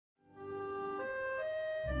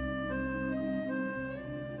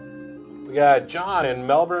We got John in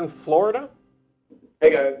Melbourne, Florida.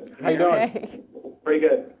 Hey guys. How you doing? Hey. Pretty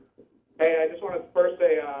good. Hey, I just want to first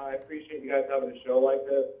say I appreciate you guys having a show like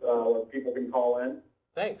this where people can call in.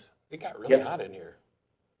 Thanks. It got really hot in here.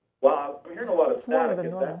 Well, I'm hearing a lot of It's warmer static.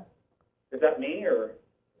 than normal. Is that me or?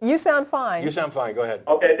 You sound fine. You sound fine. Go ahead.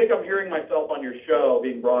 Okay, I think I'm hearing myself on your show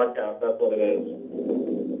being broadcast. That's what it is.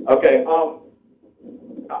 Okay.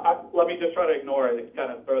 Let me just try to ignore it. It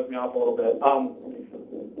kind of throws me off a little bit.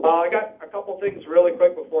 I got a couple things really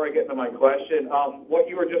quick before I get into my question. What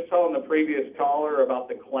you were just telling the previous caller about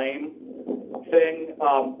the claim thing,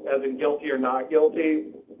 as in guilty or not guilty,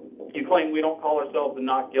 you claim we don't call ourselves the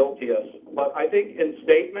not guiltiest. But I think in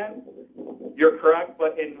statement, you're correct,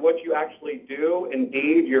 but in what you actually do,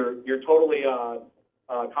 indeed, you're totally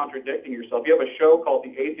contradicting yourself. You have a show called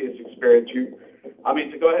the Atheist Experience.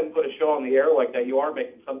 To go ahead and put a show on the air like that, you are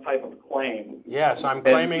making some type of claim. Yes, I'm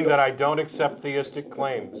claiming that I don't accept theistic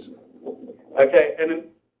claims. Okay, and then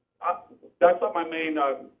that's not my main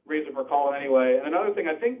reason for calling anyway. And another thing,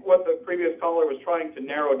 I think what the previous caller was trying to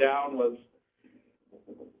narrow down was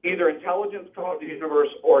either intelligence caused the universe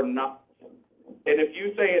or not. And if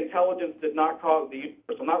you say intelligence did not cause the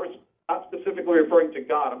universe, I'm not specifically referring to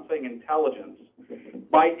God, I'm saying intelligence.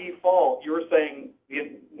 By default, you were saying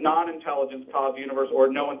the non-intelligence caused the universe or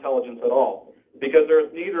no intelligence at all, because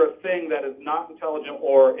there's neither a thing that is not intelligent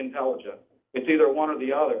or intelligent. It's either one or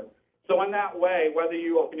the other. So in that way, whether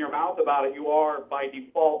you open your mouth about it, you are by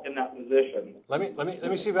default in that position. Let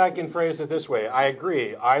me see if I can phrase it this way. I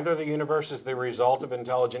agree. Either the universe is the result of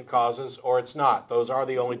intelligent causes or it's not. Those are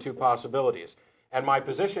the only two possibilities. And my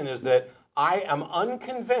position is that I am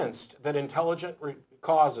unconvinced that intelligent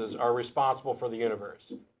causes are responsible for the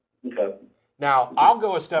universe. Okay. Now, I'll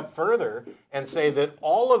go a step further and say that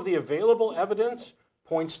all of the available evidence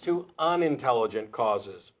points to unintelligent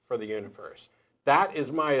causes for the universe. That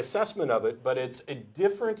is my assessment of it, but it's a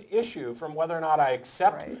different issue from whether or not I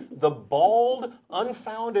accept the bald,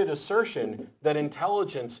 unfounded assertion that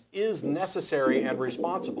intelligence is necessary and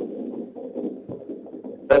responsible.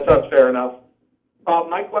 That sounds fair enough.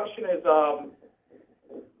 My question is, do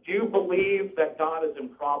you believe that God is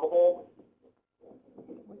improbable?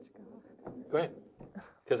 Go ahead,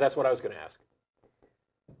 because that's what I was going to ask.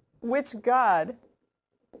 Which God?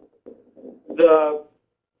 The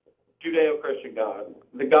Judeo-Christian God.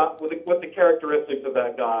 The God with the characteristics of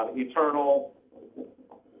that God: eternal,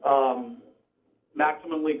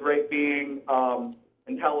 maximally great being,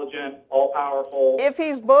 intelligent, all-powerful. If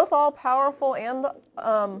he's both all-powerful and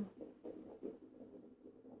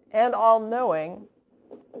all-knowing,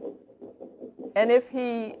 and if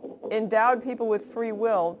he endowed people with free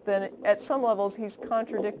will, then at some levels he's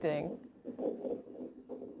contradicting.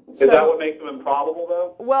 Is that what makes him improbable,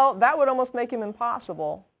 though? Well, that would almost make him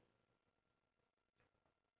impossible.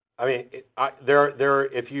 I mean,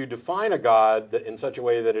 if you define a God in such a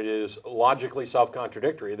way that it is logically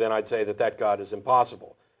self-contradictory, then I'd say that that God is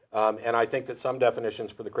impossible. And I think that some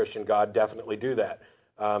definitions for the Christian God definitely do that.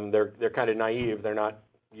 They're kind of naive. They're not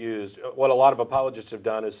used. What a lot of apologists have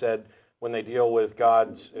done is said when they deal with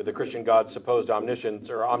the Christian God's supposed omniscience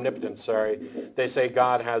or omnipotence, they say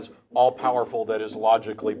God has all powerful that is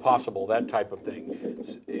logically possible, that type of thing,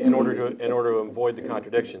 in order to avoid the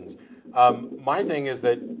contradictions. My thing is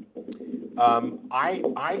that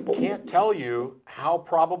I can't tell you how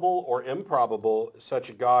probable or improbable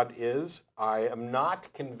such a God is. I am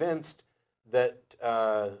not convinced that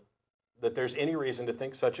that there's any reason to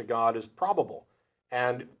think such a God is probable.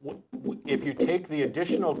 And if you take the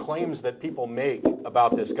additional claims that people make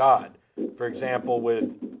about this God, for example, with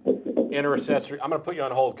intercessory, I'm going to put you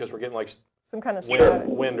on hold because we're getting like Some kind of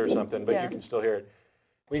wind or something, but you can still hear it.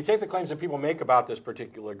 When you take the claims that people make about this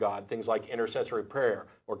particular God, things like intercessory prayer,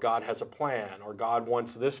 or God has a plan, or God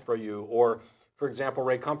wants this for you, or, for example,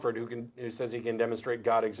 Ray Comfort, who says he can demonstrate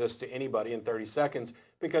God exists to anybody in 30 seconds,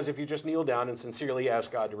 because if you just kneel down and sincerely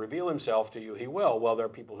ask God to reveal himself to you, he will. Well, there are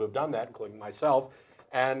people who have done that, including myself,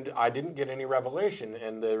 and I didn't get any revelation,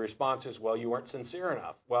 and the response is, well, you weren't sincere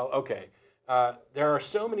enough. Well, okay. There are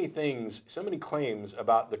so many things, so many claims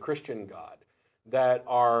about the Christian God that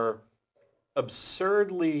are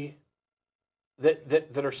absurdly,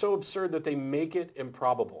 that are so absurd that they make it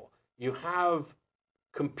improbable. You have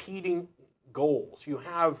competing goals. You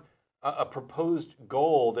have a proposed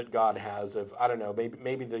goal that God has of, I don't know,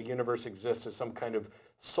 maybe the universe exists as some kind of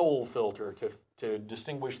soul filter to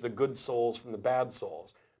distinguish the good souls from the bad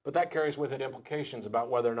souls. But that carries with it implications about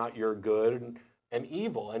whether or not you're good and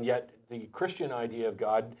evil. And yet the Christian idea of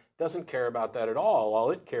God doesn't care about that at all. All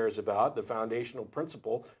it cares about, the foundational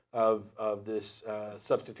principle of this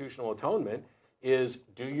substitutional atonement, is,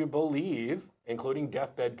 do you believe, including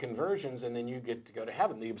deathbed conversions, and then you get to go to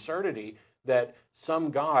heaven? The absurdity that some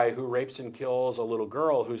guy who rapes and kills a little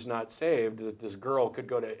girl who's not saved, that this girl could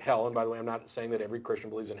go to hell. And by the way, I'm not saying that every Christian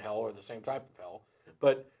believes in hell or the same type of hell,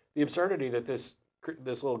 but the absurdity that this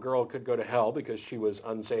little girl could go to hell because she was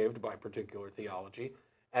unsaved by particular theology,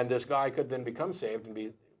 and this guy could then become saved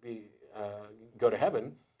and go to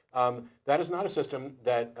heaven. That is not a system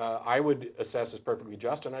that I would assess as perfectly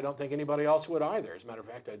just, and I don't think anybody else would either. As a matter of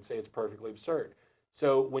fact, I'd say it's perfectly absurd.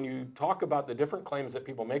 So when you talk about the different claims that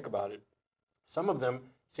people make about it, some of them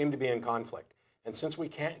seem to be in conflict. And since we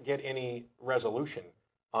can't get any resolution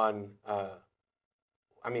on,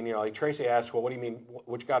 I mean, you know, like Tracie asked, well, what do you mean,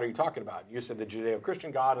 which God are you talking about? You said the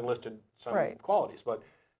Judeo-Christian God and listed some qualities, but,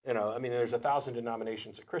 you know, I mean, there's 1,000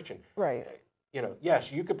 denominations of Christian. Right. You know,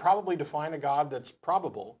 yes, you could probably define a God that's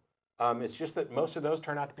probable. It's just that most of those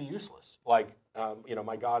turn out to be useless. Like, you know,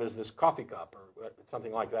 my God is this coffee cup or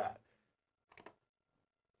something like that.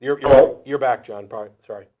 You're back, John.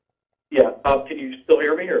 Sorry. Yeah. Can you still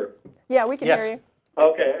hear me? Or? Yeah, we can hear you.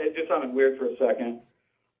 Okay. It just sounded weird for a second.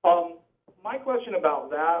 My question about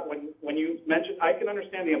that, when you mentioned, I can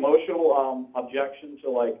understand the emotional objection to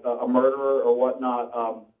like a murderer or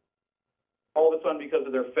whatnot. All of a sudden, because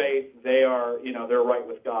of their faith, they are, you know, they're right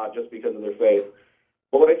with God just because of their faith.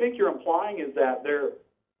 But what I think you're implying is that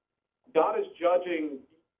God is judging.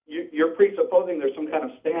 You're presupposing there's some kind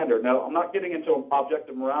of standard. Now, I'm not getting into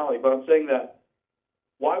objective morality, but I'm saying that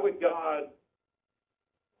why would God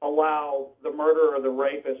allow the murderer or the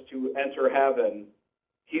rapist to enter heaven?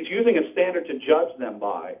 He's using a standard to judge them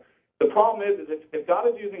by. The problem is if God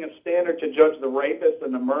is using a standard to judge the rapist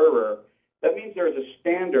and the murderer, that means there is a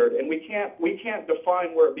standard, and we can't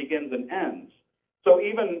define where it begins and ends. So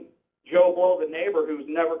even Joe Blow, the neighbor who's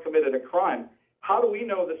never committed a crime, how do we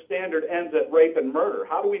know the standard ends at rape and murder?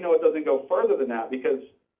 How do we know it doesn't go further than that? Because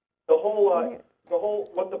the whole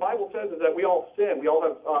what the Bible says is that we all sin. We all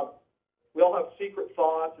have secret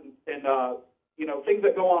thoughts and you know, things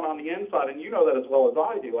that go on the inside, and you know that as well as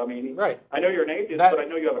I do. I mean, I know you're an atheist, but I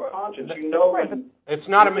know you have a conscience. You know, it's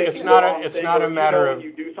not a matter of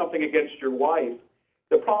you do something against your wife.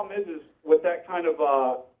 The problem is with that kind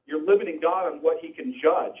of you're limiting God on what He can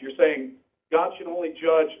judge. You're saying God should only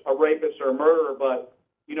judge a rapist or a murderer, but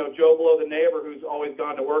you know, Joe Blow, the neighbor who's always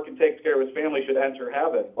gone to work and takes care of his family, should enter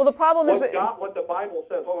heaven. Well, the problem is what the Bible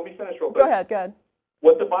says. Hold on, let me finish real quick. Go ahead.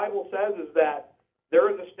 What the Bible says is that there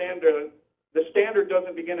is a standard. The standard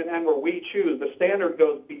doesn't begin and end where we choose. The standard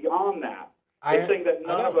goes beyond that. It's saying that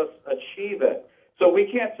none of us achieve it. So we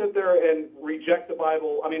can't sit there and reject the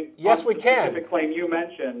Bible. I mean, yes, we can. The specific claim you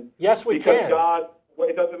mentioned. Yes, we can. Because God,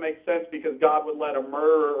 it doesn't make sense because God would let a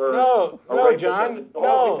murderer or no, John.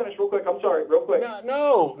 Let me finish real quick. I'm sorry, real quick.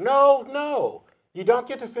 No. You don't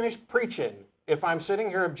get to finish preaching if I'm sitting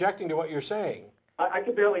here objecting to what you're saying. I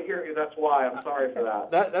can barely hear you. That's why. I'm sorry for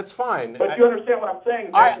that. That's fine. But you understand what I'm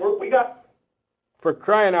saying? We got. For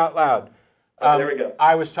crying out loud. There we go.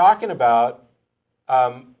 I was talking about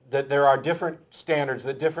that there are different standards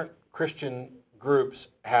that different Christian groups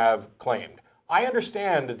have claimed. I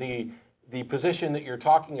understand the position that you're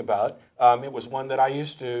talking about. It was one that I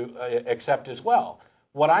used to accept as well.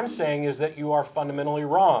 What I'm saying is that you are fundamentally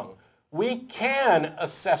wrong. We can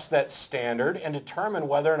assess that standard and determine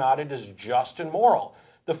whether or not it is just and moral.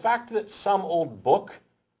 The fact that some old book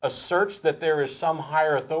asserts that there is some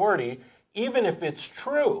higher authority, even if it's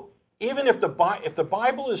true, even if the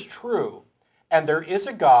Bible is true and there is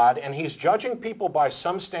a God and He's judging people by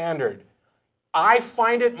some standard, I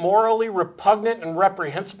find it morally repugnant and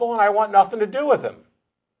reprehensible, and I want nothing to do with Him.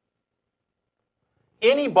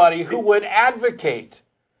 Anybody who would advocate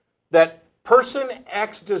that person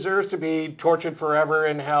X deserves to be tortured forever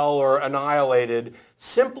in hell or annihilated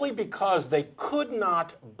simply because they could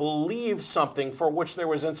not believe something for which there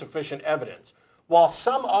was insufficient evidence, while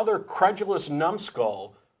some other credulous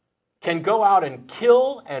numbskull can go out and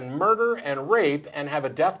kill and murder and rape and have a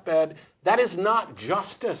deathbed, that is not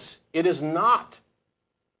justice. It is not.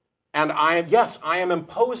 And I am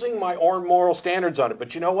imposing my own moral standards on it.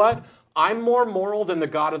 But you know what? I'm more moral than the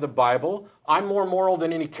God of the Bible. I'm more moral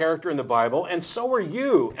than any character in the Bible. And so are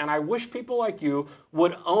you. And I wish people like you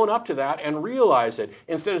would own up to that and realize it.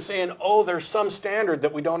 Instead of saying, oh, there's some standard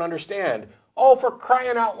that we don't understand. Oh, for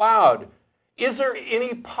crying out loud. Is there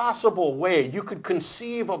any possible way you could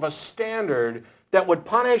conceive of a standard that would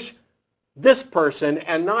punish this person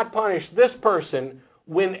and not punish this person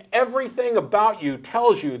when everything about you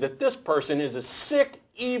tells you that this person is a sick,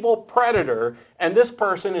 evil predator and this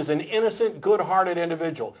person is an innocent, good-hearted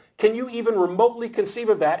individual? Can you even remotely conceive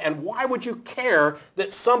of that? And why would you care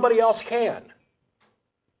that somebody else can?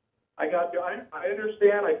 I got you. I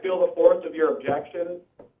understand. I feel the force of your objection.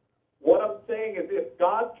 What I'm saying is if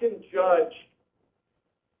God can judge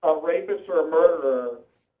a rapist or a murderer,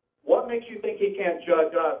 what makes you think he can't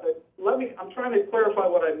judge us? I'm trying to clarify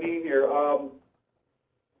what I mean here.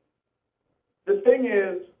 The thing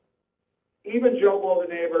is, even Joe Blow the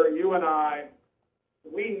neighbor, you and I,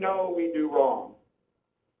 we know we do wrong.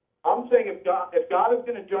 I'm saying if God is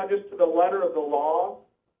going to judge us to the letter of the law,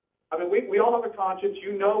 I mean, we all have a conscience.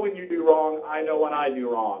 You know when you do wrong. I know when I do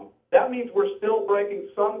wrong. That means we're still breaking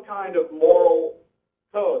some kind of moral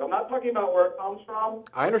code. I'm not talking about where it comes from.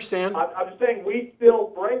 I understand. I'm just saying we still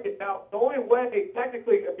break it. Now, the only way,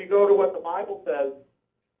 technically, if you go to what the Bible says,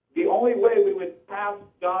 the only way we would pass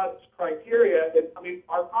God's criteria is, I mean,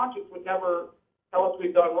 our conscience would never tell us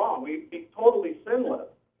we've done wrong. We'd be totally sinless.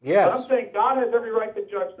 Yes. But I'm saying God has every right to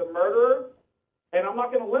judge the murderer, and I'm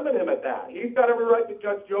not going to limit him at that. He's got every right to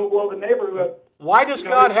judge Joe Blow the neighbor who has... Why does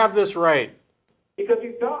God have this right? Because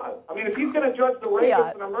he's God. I mean, if he's going to judge the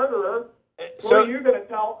rapist and a murderer, so, how are you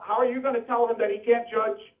going to tell him that he can't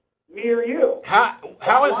judge me or you?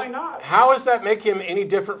 Why not? How does that make him any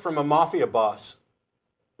different from a mafia boss?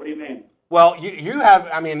 What do you mean? Well, you have,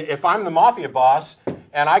 I mean, if I'm the mafia boss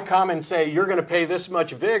and I come and say, you're going to pay this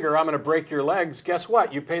much vig or I'm going to break your legs, guess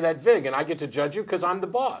what? You pay that vig and I get to judge you because I'm the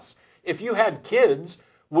boss. If you had kids,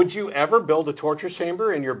 would you ever build a torture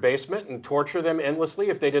chamber in your basement and torture them endlessly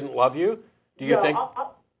if they didn't love you? Do you think...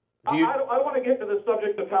 I don't want to get to the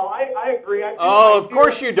subject of hell. I agree. Of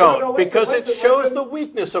course you don't, because it shows the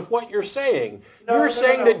weakness of what you're saying. You're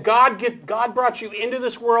saying that God brought you into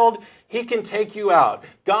this world. He can take you out.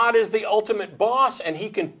 God is the ultimate boss, and he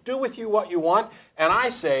can do with you what you want. And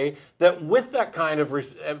I say that with that kind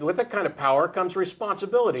of power comes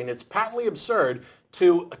responsibility, and it's patently absurd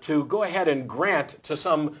to go ahead and grant to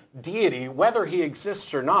some deity, whether he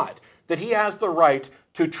exists or not, that he has the right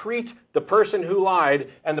to treat the person who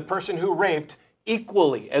lied and the person who raped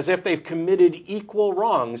equally, as if they've committed equal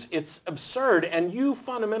wrongs. It's absurd, and you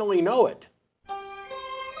fundamentally know it.